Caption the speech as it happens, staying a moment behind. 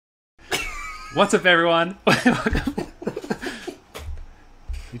What's up, everyone? You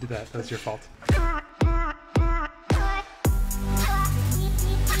did that. That was your fault.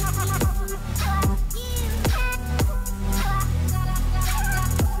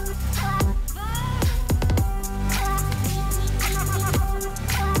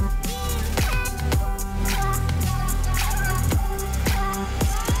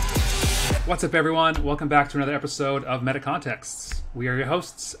 What's up, everyone? Welcome back to another episode of Hypercontext. We are your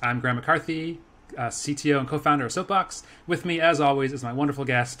hosts. I'm Graham McCarthy, CTO and co-founder of Soapbox. With me, as always, is my wonderful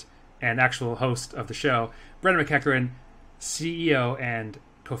guest and actual host of the show, Brendan McEachran, CEO and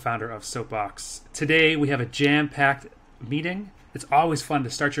co-founder of Soapbox. Today, we have a jam-packed meeting. It's always fun to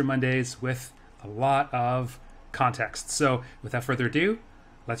start your Mondays with a lot of context. So, without further ado,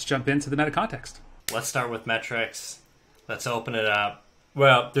 let's jump into the Hypercontext. Let's start with metrics. Let's open it up.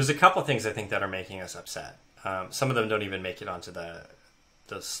 Well, there's a couple things I think that are making us upset. Some of them don't even make it onto the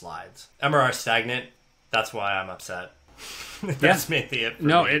slides. MRR stagnant. That's why I'm upset. That's mainly it.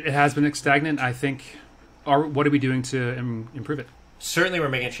 No, it has been stagnant. I think. What are we doing to improve it? Certainly, we're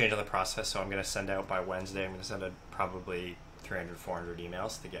making a change on the process. So I'm going to send out by Wednesday. I'm going to send out probably 300, 400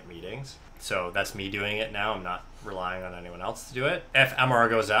 emails to get meetings. So that's me doing it now. I'm not relying on anyone else to do it. If MRR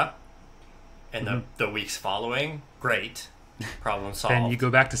goes up in the weeks following, great. Problem solved. Then you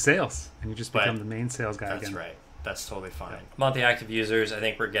go back to sales and you just become the main sales guy again. That's right. That's totally fine. Yeah. Monthly active users, I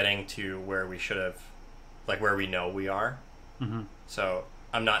think we're getting to where we should have, like where we know we are. Mm-hmm. So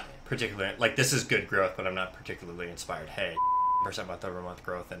I'm not particularly, like this is good growth, but I'm not particularly inspired. Hey, % month over month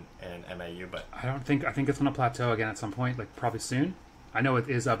growth in MAU, but I think it's going to plateau again at some point, like probably soon. I know it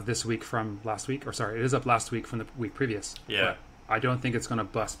is up this week from last week, or sorry, it is up last week from the week previous. Yeah. I don't think it's going to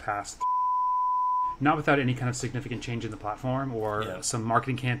bust past. Not without any kind of significant change in the platform or some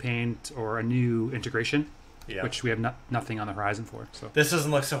marketing campaign or a new integration, which we have nothing on the horizon for. So this doesn't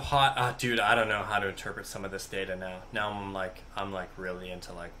look so hot, dude. I don't know how to interpret some of this data now. Now I'm really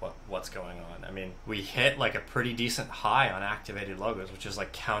into like what's going on. I mean, we hit like a pretty decent high on activated logos, which is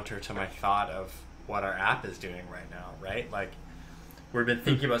like counter to my thought of what our app is doing right now, right? Like we've been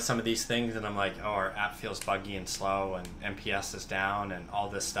thinking about some of these things, and I'm like, oh, our app feels buggy and slow, and NPS is down, and all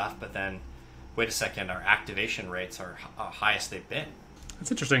this stuff, but then. Wait a second, our activation rates are highest they've been.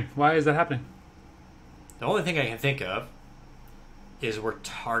 That's interesting. Why is that happening? The only thing I can think of is we're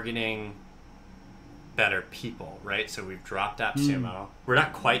targeting better people, right? So we've dropped AppSumo. We're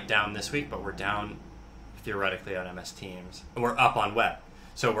not quite down this week, but we're down theoretically on MS Teams. And we're up on web.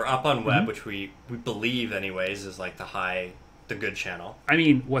 So we're up on web, which we believe anyways is like the good channel. I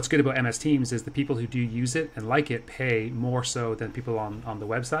mean, what's good about MS Teams is the people who do use it and like it pay more so than people on the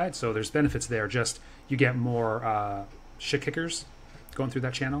website. So there's benefits there. Just you get more shit kickers going through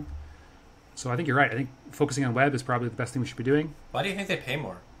that channel. So I think you're right. I think focusing on web is probably the best thing we should be doing. Why do you think they pay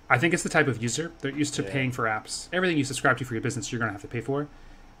more? I think it's the type of user. They're used to paying for apps. Everything you subscribe to for your business, you're going to have to pay for.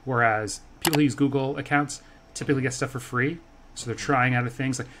 Whereas people who use Google accounts typically get stuff for free. So they're trying out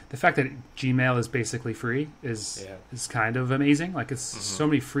things like the fact that Gmail is basically free is kind of amazing. Like it's so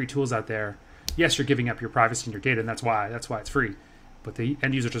many free tools out there. Yes, you're giving up your privacy and your data, and that's why it's free. But the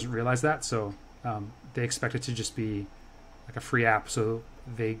end user doesn't realize that, so they expect it to just be like a free app. So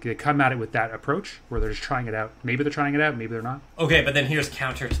they come at it with that approach where they're just trying it out. Maybe they're trying it out, maybe they're not. Okay, but then here's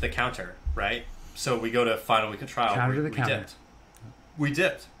counter to the counter, right? So we go to final week of trial. Counter to the counter. We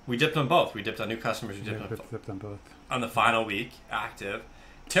dipped. We dipped on both. We dipped on new customers. We dipped on both. On the final week, active.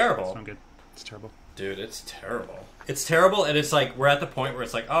 Terrible. It's not good. It's terrible. Dude, it's terrible. It's terrible, and it's like we're at the point where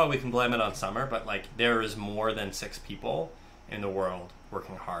it's like, oh, we can blame it on summer, but like there is more than 6 people in the world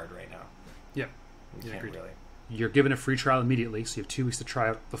working hard right now. Yeah. Really. You're given a free trial immediately, so you have 2 weeks to try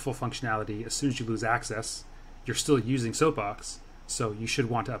out the full functionality. As soon as you lose access, you're still using Soapbox, so you should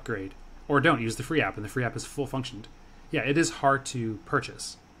want to upgrade. Or don't use the free app, and the free app is full functioned. Yeah, it is hard to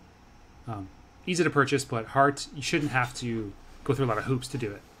purchase. Easy to purchase, but hard. You shouldn't have to go through a lot of hoops to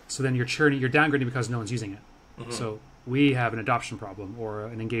do it. So then you're downgrading because no one's using it. Mm-hmm. So we have an adoption problem or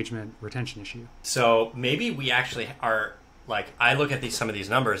an engagement retention issue. So maybe we actually are like, I look at some of these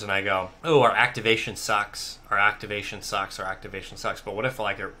numbers and I go, oh, our activation sucks. Our activation sucks. Our activation sucks. But what if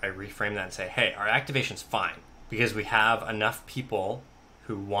like I reframe that and say, hey, our activation's fine because we have enough people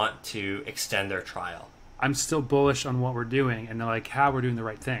who want to extend their trial. I'm still bullish on what we're doing and like how we're doing the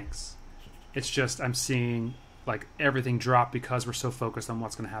right things. It's just I'm seeing like everything drop because we're so focused on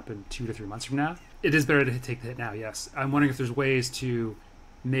what's going to happen 2 to 3 months from now. It is better to take the hit now, yes. I'm wondering if there's ways to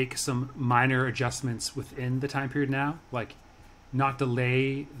make some minor adjustments within the time period now, like not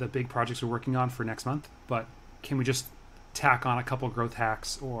delay the big projects we're working on for next month, but can we just tack on a couple growth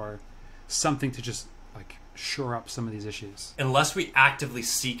hacks or something to just like shore up some of these issues. Unless we actively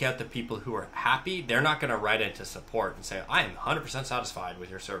seek out the people who are happy, they're not going to write into support and say, I am 100% satisfied with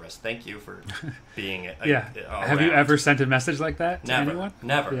your service. Thank you for being Have you ever sent a message like that to anyone?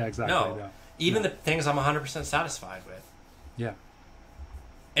 Never. Yeah, exactly. No. Even the things I'm 100% satisfied with. Yeah.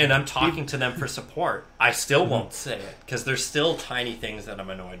 And I'm talking to them for support. I still won't say it because there's still tiny things that I'm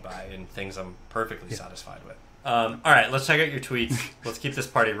annoyed by and things I'm perfectly satisfied with. All right, let's check out your tweets. Let's keep this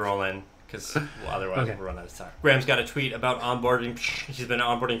party rolling because otherwise we'll run out of time. Graham's got a tweet about onboarding. He's been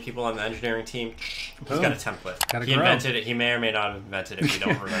onboarding people on the engineering team. He's got a template. He invented it. He may or may not have invented it. We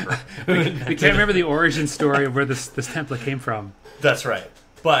don't remember. we can't remember the origin story of where this template came from. That's right.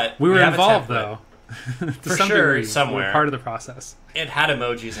 But we were involved, though. For sure, somewhere. We were part of the process. It had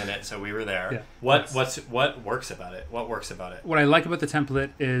emojis in it, so we were there. Yeah. What works about it? What works about it? What I like about the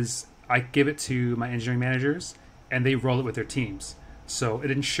template is I give it to my engineering managers, and they roll it with their teams. So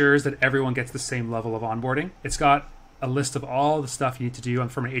it ensures that everyone gets the same level of onboarding. It's got a list of all the stuff you need to do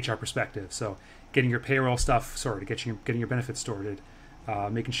from an HR perspective. So getting your payroll stuff sorted, getting your benefits sorted,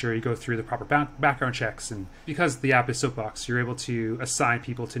 making sure you go through the proper background checks. And because the app is Soapbox, you're able to assign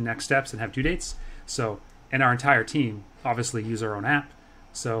people to next steps and have due dates. So, and our entire team obviously use our own app.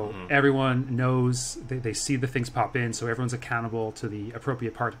 So everyone knows, they see the things pop in, so everyone's accountable to the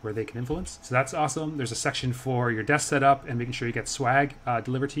appropriate part where they can influence. So that's awesome. There's a section for your desk setup and making sure you get swag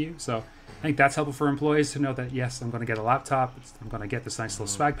delivered to you. So I think that's helpful for employees to know that, yes, I'm going to get a laptop. I'm going to get this nice little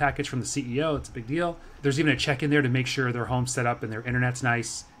swag package from the CEO. It's a big deal. There's even a check in there to make sure their home's set up and their internet's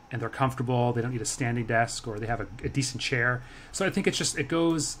nice and they're comfortable. They don't need a standing desk or they have a decent chair. So I think it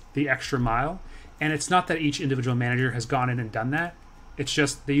goes the extra mile. And it's not that each individual manager has gone in and done that. It's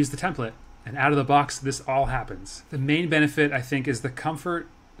just they use the template, and out of the box, this all happens. The main benefit, I think, is the comfort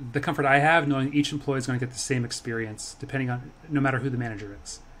I have knowing each employee is going to get the same experience, depending on no matter who the manager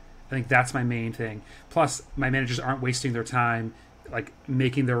is. I think that's my main thing. Plus, my managers aren't wasting their time like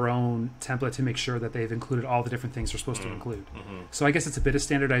making their own template to make sure that they've included all the different things they're supposed to include. So I guess it's a bit of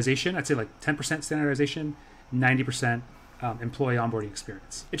standardization. I'd say like 10% standardization, 90% employee onboarding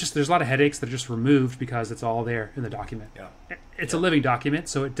experience. There's a lot of headaches that are just removed because it's all there in the document. Yeah. It's a living document,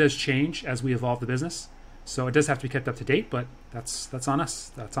 so it does change as we evolve the business. So it does have to be kept up to date, but that's on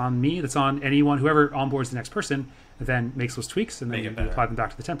us. That's on me. That's on anyone, whoever onboards the next person, and then makes those tweaks and then you apply them back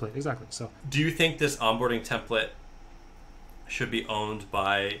to the template. Exactly. So, do you think this onboarding template should be owned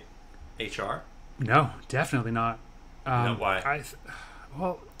by HR? No, definitely not. Why?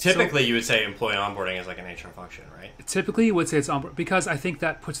 Typically, you would say employee onboarding is like an HR function, right? Typically, you would say it's onboarding because I think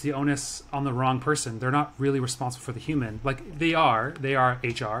that puts the onus on the wrong person. They're not really responsible for the human. Like they are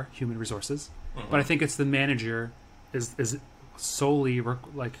HR, human resources, but I think it's the manager is solely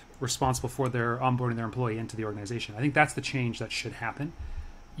responsible for their onboarding their employee into the organization. I think that's the change that should happen.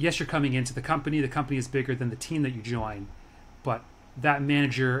 Yes, you're coming into the company. The company is bigger than the team that you join, but that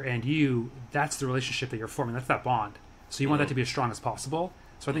manager and you, that's the relationship that you're forming. That's that bond. So you want that to be as strong as possible.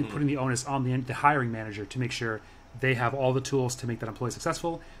 So I think putting the onus on the hiring manager to make sure they have all the tools to make that employee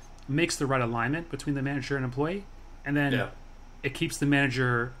successful makes the right alignment between the manager and employee. And then it keeps the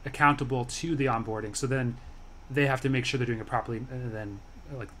manager accountable to the onboarding. So then they have to make sure they're doing it properly and then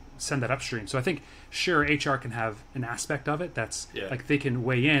send that upstream. So I think, sure, HR can have an aspect of it that's like they can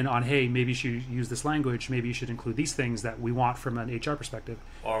weigh in on, hey, maybe you should use this language. Maybe you should include these things that we want from an HR perspective.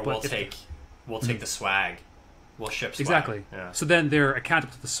 Or we'll take the swag. We'll ship swag. Exactly. Yeah. So then they're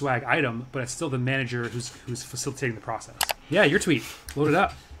accountable to the swag item, but it's still the manager who's facilitating the process. Yeah, your tweet. Load it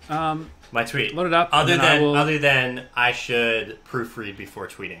up. My tweet. Load it up. Other than I should proofread before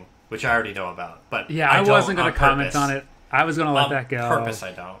tweeting, which I already know about. But yeah, I wasn't going to comment on it. I was going to let that go. On purpose,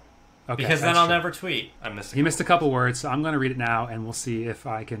 I don't. Okay, because then I'll never tweet. You missed a couple words, so I'm going to read it now, and we'll see if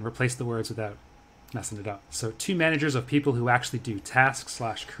I can replace the words without messing it up. So, 2 managers of people who actually do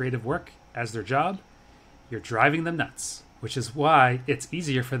task/creative work as their job. You're driving them nuts, which is why it's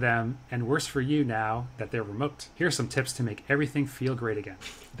easier for them and worse for you now that they're remote. Here are some tips to make everything feel great again.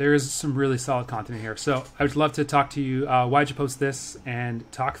 There is some really solid content in here. So I would love to talk to you. Why'd you post this? And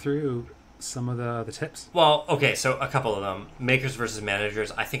talk through some of the tips. Well, okay, so a couple of them. Makers versus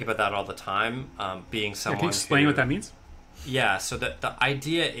managers. I think about that all the time. Being someone can you explain what that means? Yeah, so the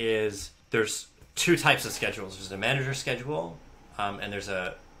idea is there's 2 types of schedules. There's a manager schedule and there's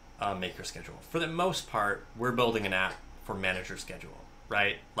a maker schedule. For the most part, we're building an app for manager schedule,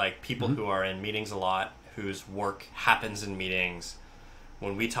 right? Like people who are in meetings a lot, whose work happens in meetings.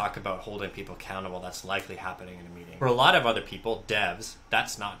 When we talk about holding people accountable, that's likely happening in a meeting. For a lot of other people, devs,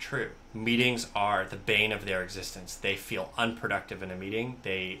 that's not true. Meetings are the bane of their existence. They feel unproductive in a meeting.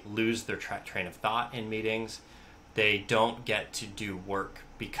 They lose their train of thought in meetings. They don't get to do work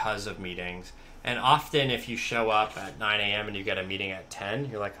because of meetings. And often if you show up at 9 a.m. and you get a meeting at 10,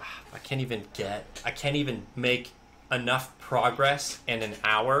 you're like, I can't even make enough progress in an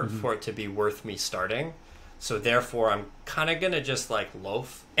hour for it to be worth me starting. So therefore, I'm kind of going to just like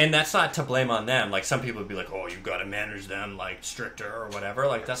loaf. And that's not to blame on them. Like some people would be like, oh, you've got to manage them like stricter or whatever.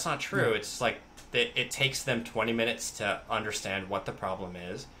 Like that's not true. It's like it takes them 20 minutes to understand what the problem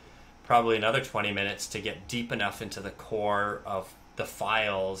is. Probably another 20 minutes to get deep enough into the core of the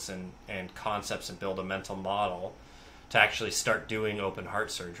files and concepts and build a mental model to actually start doing open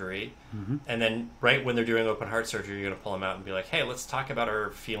heart surgery. And then right when they're doing open heart surgery, you're going to pull them out and be like, hey, let's talk about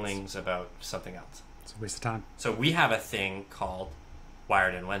our feelings about something else. It's a waste of time. So we have a thing called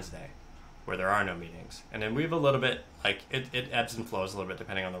Wired in Wednesday where there are no meetings. And then we have a little bit, like, it ebbs and flows a little bit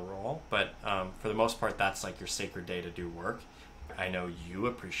depending on the role. But for the most part, that's like your sacred day to do work. I know you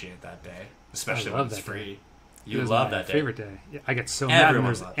appreciate that day, especially when it's free. You love that day. Favorite day. Yeah, I get so mad when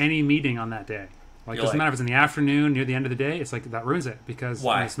there's any meeting on that day. Like, it doesn't matter if it's in the afternoon, near the end of the day. It's like, that ruins it because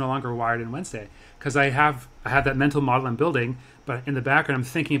it's no longer Wired in Wednesday. Because I have that mental model I'm building, but in the background, I'm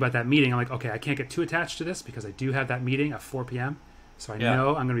thinking about that meeting. I'm like, okay, I can't get too attached to this because I do have that meeting at 4 p.m. So I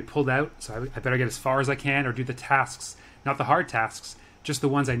know I'm going to be pulled out. So I better get as far as I can or do the tasks, not the hard tasks, just the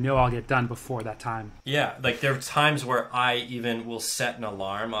ones I know I'll get done before that time. Yeah, like there are times where I even will set an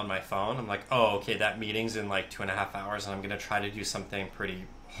alarm on my phone. I'm like, oh, okay, that meeting's in like 2.5 hours and I'm going to try to do something pretty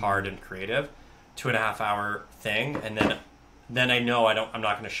hard and creative. 2.5 hour thing. And then I know I'm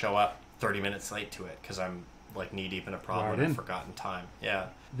not going to show up 30 minutes late to it because I'm like knee deep in a problem and I've forgotten time. Yeah.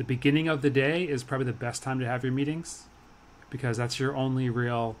 The beginning of the day is probably the best time to have your meetings because that's your only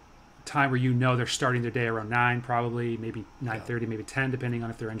real time where you know they're starting their day around 9 probably, maybe 9:30, maybe 10, depending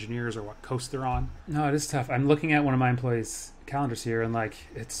on if they're engineers or what coast they're on. No, it is tough. I'm looking at one of my employees' calendars here and like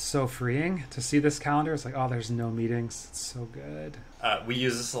it's so freeing to see this calendar. It's like, oh, there's no meetings. It's so good. We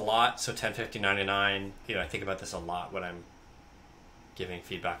use this a lot. So 10/50/99, I think about this a lot when I'm giving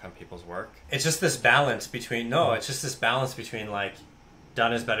feedback on people's work. It's just this balance between like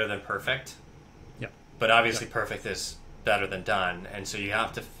done is better than perfect. Yeah. But obviously perfect is better than done. And so you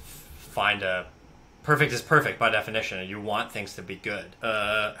have to find perfect is perfect by definition, and you want things to be good.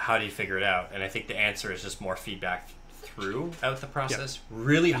 How do you figure it out? And I think the answer is just more feedback throughout the process.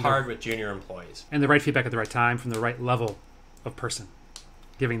 Really hard with junior employees. And the right feedback at the right time from the right level of person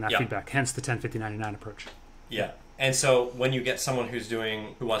giving that feedback. Hence the 10/50/99 approach. Yeah. And so when you get someone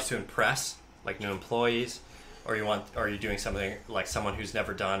who wants to impress, like new employees, or you're doing something like someone who's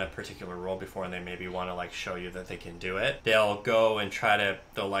never done a particular role before and they maybe want to like show you that they can do it, they'll go and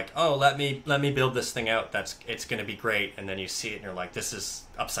they'll like, oh, let me build this thing out. It's going to be great. And then you see it and you're like, this is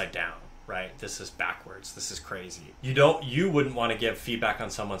upside down, right? This is backwards. This is crazy. You wouldn't want to give feedback on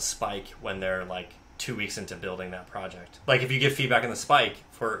someone's spike when they're like 2 weeks into building that project. Like if you give feedback on the spike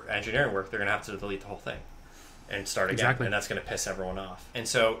for engineering work, they're going to have to delete the whole thing and start again. Exactly. And that's going to piss everyone off. And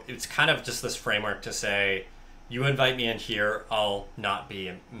so it's kind of just this framework to say, you invite me in here, I'll not be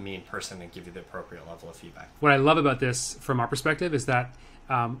a mean person and give you the appropriate level of feedback. What I love about this from our perspective is that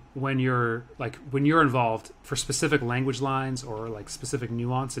when you're involved for specific language lines or like specific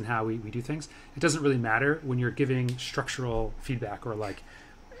nuance in how we do things, it doesn't really matter when you're giving structural feedback or like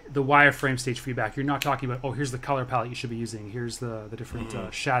the wireframe stage feedback. You're not talking about, oh, here's the color palette you should be using. Here's the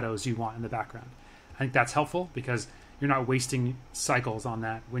different shadows you want in the background. I think that's helpful because you're not wasting cycles on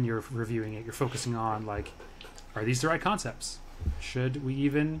that when you're reviewing it. You're focusing on like, are these the right concepts? Should we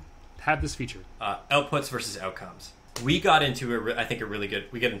even have this feature? Outputs versus outcomes. We got into a really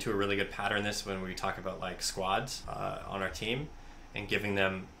good pattern this when we talk about like squads on our team and giving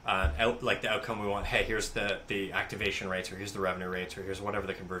them like the outcome we want. Hey, here's the activation rates, or here's the revenue rates, or here's whatever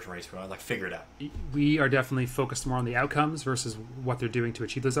the conversion rates we want. Like figure it out. We are definitely focused more on the outcomes versus what they're doing to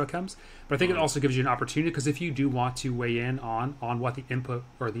achieve those outcomes. But I think it also gives you an opportunity because if you do want to weigh in on what the input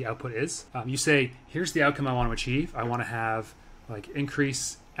or the output is, you say, here's the outcome I want to achieve. I want to have like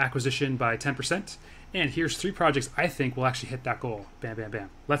increase acquisition by 10%. And here's 3 projects I think will actually hit that goal. Bam, bam, bam.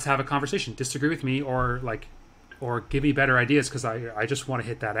 Let's have a conversation. Disagree with me or give me better ideas because I just want to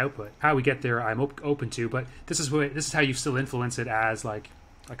hit that output. How we get there, I'm open to, but this is how you still influence it as like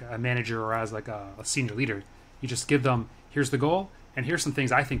a manager or as like a senior leader. You just give them, here's the goal, and here's some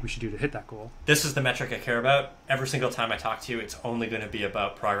things I think we should do to hit that goal. This is the metric I care about. Every single time I talk to you, it's only going to be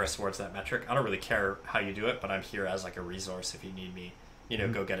about progress towards that metric. I don't really care how you do it, but I'm here as like a resource if you need me,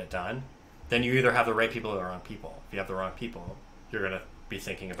 go get it done. Then you either have the right people or the wrong people. If you have the wrong people, you're going to be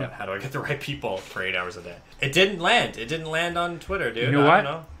thinking about how do I get the right people for 8 hours a day. It didn't land on Twitter, dude. You know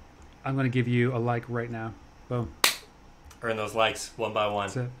what? I'm going to give you a like right now. Boom. Earn those likes one by one.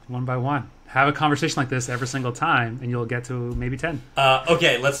 That's it. One by one. have a conversation like this every single time, and you'll get to maybe 10.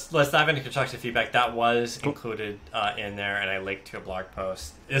 Okay, let's dive into constructive feedback. That was included in there, and I linked to a blog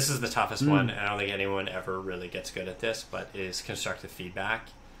post. This is the toughest one, and I don't think anyone ever really gets good at this, but is constructive feedback.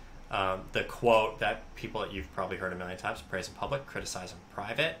 The quote that you've probably heard a million times: praise in public, criticize in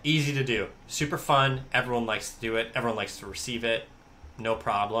private. Easy to do, super fun. Everyone likes to do it. Everyone likes to receive it. No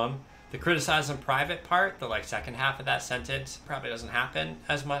problem. The criticize in private part, the second half of that sentence, probably doesn't happen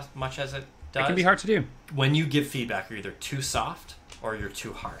as much as it does. It can be hard to do. When you give feedback, you're either too soft or you're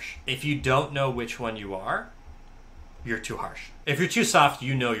too harsh. If you don't know which one you are, you're too harsh. If you're too soft,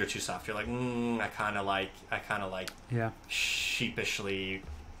 you know you're too soft. You're like, I kind of like sheepishly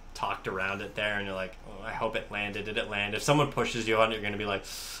talked around it there, and you're like, oh, I hope it landed. Did it land? If someone pushes you on it, you're going to be like,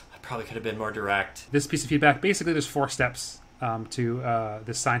 I probably could have been more direct. This piece of feedback, basically there's 4 steps to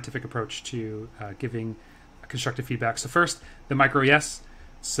this scientific approach to giving constructive feedback. So first, the micro yes.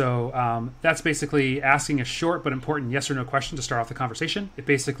 So that's basically asking a short but important yes or no question to start off the conversation. It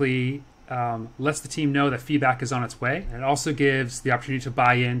basically lets the team know that feedback is on its way, and it also gives the opportunity to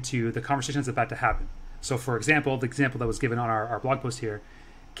buy into the conversation that's about to happen. So for example, the example that was given on our blog post here,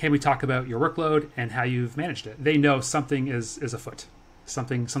 can we talk about your workload and how you've managed it? They know something is afoot.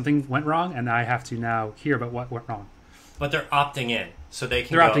 Something went wrong, and I have to now hear about what went wrong. But they're opting in, so they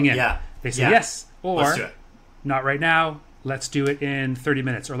can They're opting in. Yeah. They say yes, or let's do it. Not right now. Let's do it in 30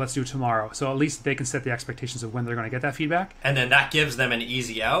 minutes, or let's do it tomorrow. So at least they can set the expectations of when they're going to get that feedback. And then that gives them an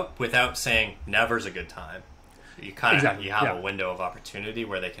easy out without saying never's a good time. You kind of have a window of opportunity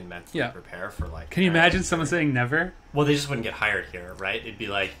where they can mentally prepare for Can you imagine someone saying never? Well, they just wouldn't get hired here, right? It'd be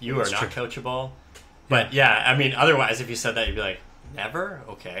like, you are not coachable. But I mean, otherwise, if you said that, you'd be like, never?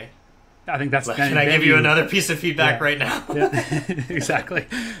 Okay. I think that's... Can I give you another piece of feedback right now? Exactly.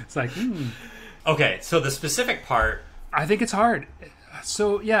 It's like, Okay, so the specific part... I think it's hard.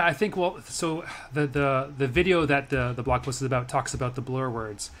 So, I think, the video that the blog post is about talks about the blur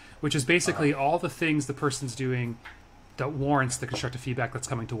words, which is basically all the things the person's doing that warrants the constructive feedback that's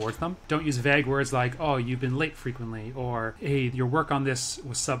coming towards them. Don't use vague words like, oh, you've been late frequently, or, hey, your work on this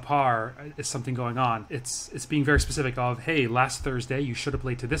was subpar, is something going on. It's being very specific of, hey, last Thursday you showed up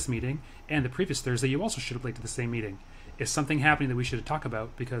late to this meeting, and the previous Thursday you also showed up late to the same meeting. Is something happening that we should talk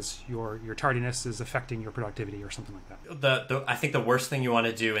about because your tardiness is affecting your productivity or something like that? I think the worst thing you want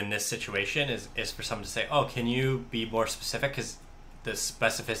to do in this situation is for someone to say, oh, can you be more specific? Because the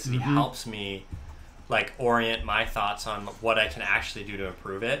specificity helps me orient my thoughts on what I can actually do to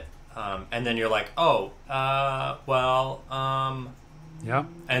improve it. And then you're like, and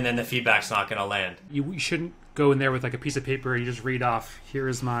then the feedback's not going to land. You shouldn't go in there with a piece of paper and you just read off, here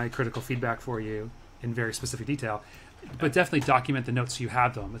is my critical feedback for you in very specific detail. But definitely document the notes so you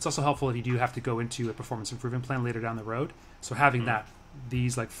have them. It's also helpful if you do have to go into a performance improvement plan later down the road. So having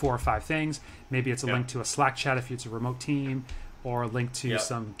these 4 or 5 things, maybe it's a link to a Slack chat if it's a remote team, or a link to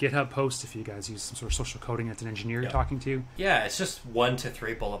some GitHub post if you guys use some sort of social coding that's an engineer you're talking to. Yeah, it's just 1 to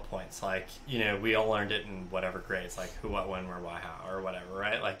 3 bullet points. We all learned it in whatever grades, who, what, when, where, why, how, or whatever,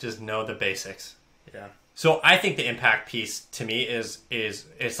 right? Just know the basics. Yeah. So I think the impact piece to me is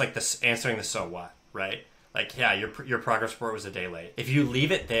it's like this answering the so what, right? Your progress report was a day late. If you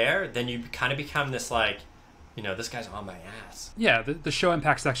leave it there, then you kind of become this this guy's on my ass. Yeah, the show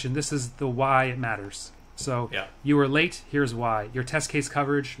impact section, this is the why it matters. So you were late, here's why. Your test case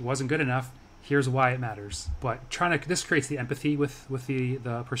coverage wasn't good enough, here's why it matters. But this creates the empathy with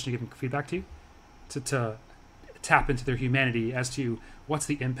the person you're giving feedback to tap into their humanity as to what's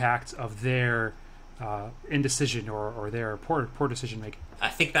the impact of their indecision or their poor decision making. I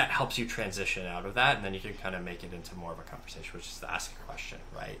think that helps you transition out of that, and then you can kind of make it into more of a conversation, which is to ask a question,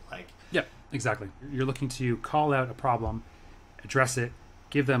 right? Yeah, exactly. You're looking to call out a problem, address it,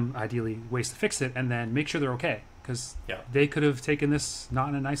 give them ideally ways to fix it, and then make sure they're okay, because they could have taken this not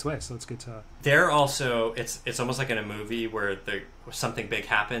in a nice way. So it's good to. They're also it's almost like in a movie where something big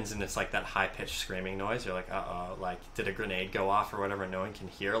happens and it's like that high pitched screaming noise. You're like, did a grenade go off or whatever? No one can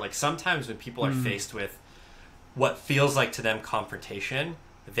hear. Sometimes when people are faced with what feels like to them confrontation,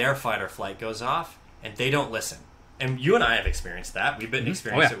 their fight or flight goes off and they don't listen. And you and I have experienced that. We've been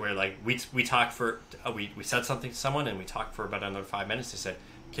experienced it where we talked for we said something to someone and we talked for about another 5 minutes. They said,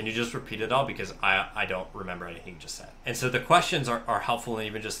 can you just repeat it all, because I don't remember anything you just said. And so the questions are helpful in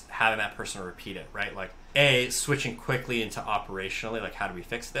even just having that person repeat it, right? Switching quickly into operationally, how do we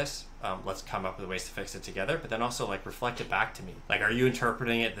fix this? Let's come up with ways to fix it together. But then also reflect it back to me. Are you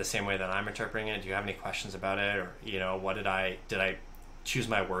interpreting it the same way that I'm interpreting it? Do you have any questions about it? Or what did I choose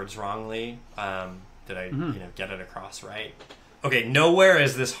my words wrongly? Did I get it across right? Okay, nowhere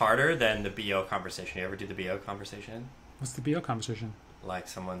is this harder than the BO conversation. You ever do the BO conversation? What's the BO conversation? like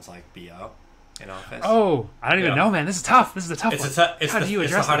someone's like BO in office? Oh, I don't even know, man. This is tough. This is a tough one. It's How do you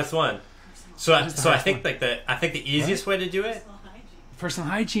address the hardest one. So I think one. the easiest way to do it. Personal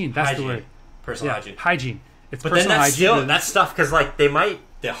hygiene. That's the word. Personal hygiene. Hygiene. It's but personal then that's hygiene. that's stuff because like they might.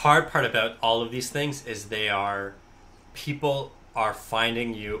 The hard part about all of these things is people are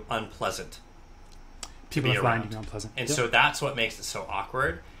finding you unpleasant. People are finding you unpleasant, and so that's what makes it so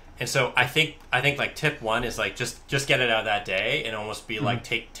awkward. And so I think like tip one is like just get it out that day and almost be like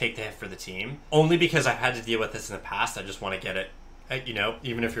take the hit for the team. Only because I've had to deal with this in the past, I just want to get it.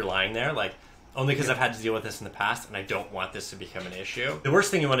 Even if you're lying there, like only because I've had to deal with this in the past, and I don't want this to become an issue. The worst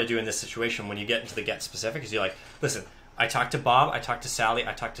thing you want to do in this situation when you get into the get specific is you're like, listen, I talked to Bob, I talked to Sally,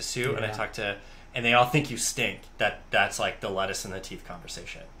 I talked to Sue, and they all think you stink. That's like the lettuce in the teeth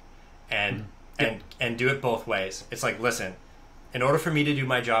conversation, and do it both ways. It's like, listen, in order for me to do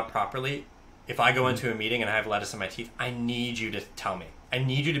my job properly, if I go into a meeting and I have lettuce in my teeth, I need you to tell me. I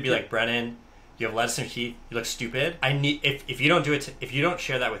need you to be like, Brennan, you have lettuce in your teeth. You look stupid. If you don't do it, if you don't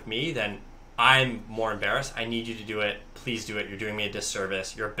share that with me, then I'm more embarrassed. I need you to do it. Please do it. You're doing me a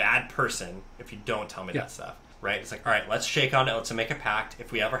disservice. You're a bad person if you don't tell me that stuff. Right? It's like, all right, let's shake on it. Let's make a pact.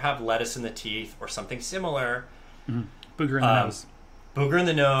 If we ever have lettuce in the teeth or something similar, booger in the nose. Booger in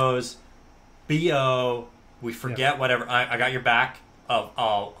the nose. BO. We forget whatever. I got your back.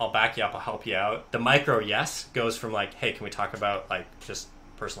 I'll back you up. I'll help you out. The micro yes goes from like, hey, can we talk about like just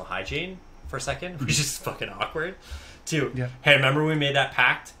personal hygiene for a second, which is fucking awkward, to hey, remember we made that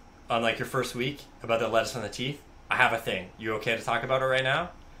pact on like your first week about the lettuce on the teeth? I have a thing. You okay to talk about it right now?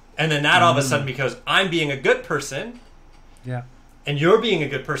 And then that all of a sudden, because I'm being a good person, and you're being a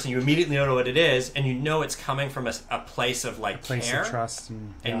good person, you immediately know what it is, and you know it's coming from a place of like care, of trust,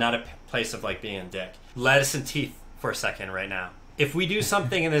 and not a place of like being a dick. Lettuce and teeth for a second right now. If we do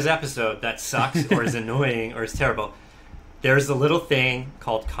something in this episode that sucks or is annoying or is terrible, there's a little thing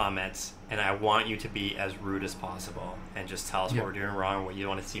called comments, and I want you to be as rude as possible and just tell us what we're doing wrong, what you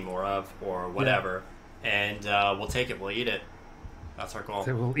want to see more of, or whatever, and we'll take it. We'll eat it. That's our goal.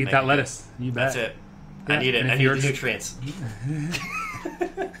 So we'll eat that lettuce. You bet. That's it. I need it. I need the nutrients.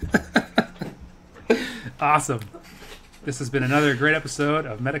 Awesome. This has been another great episode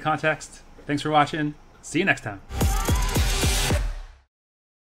of Meta Context. Thanks for watching. See you next time.